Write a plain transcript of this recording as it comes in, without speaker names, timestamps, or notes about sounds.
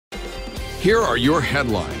Here are your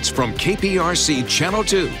headlines from KPRC Channel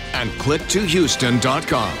 2 and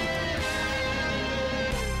click2houston.com.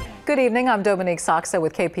 Good evening, I'm Dominique Saxa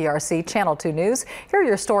with KPRC Channel 2 News. Here are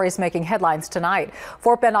your stories making headlines tonight.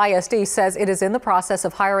 Fort Bend ISD says it is in the process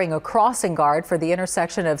of hiring a crossing guard for the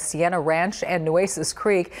intersection of Sienna Ranch and Nueces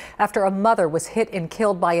Creek after a mother was hit and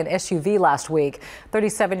killed by an SUV last week.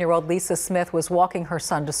 37-year-old Lisa Smith was walking her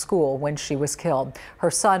son to school when she was killed. Her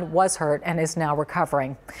son was hurt and is now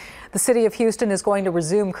recovering. The city of Houston is going to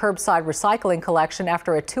resume curbside recycling collection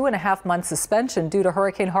after a 2.5-month suspension due to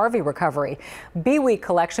Hurricane Harvey recovery. B-Week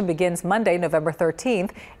collection begins Monday, November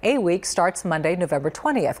 13th. A-Week starts Monday, November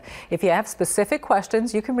 20th. If you have specific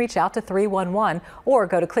questions, you can reach out to 311 or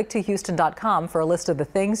go to click2houston.com for a list of the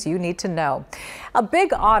things you need to know. A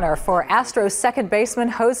big honor for Astros second baseman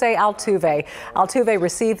Jose Altuve. Altuve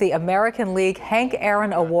received the American League Hank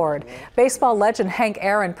Aaron Award. Baseball legend Hank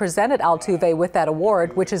Aaron presented Altuve with that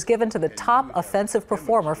award, which is given to the top offensive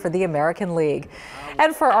performer for the American League.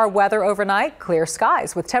 And for our weather overnight, clear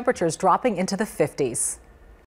skies with temperatures dropping into the 50s.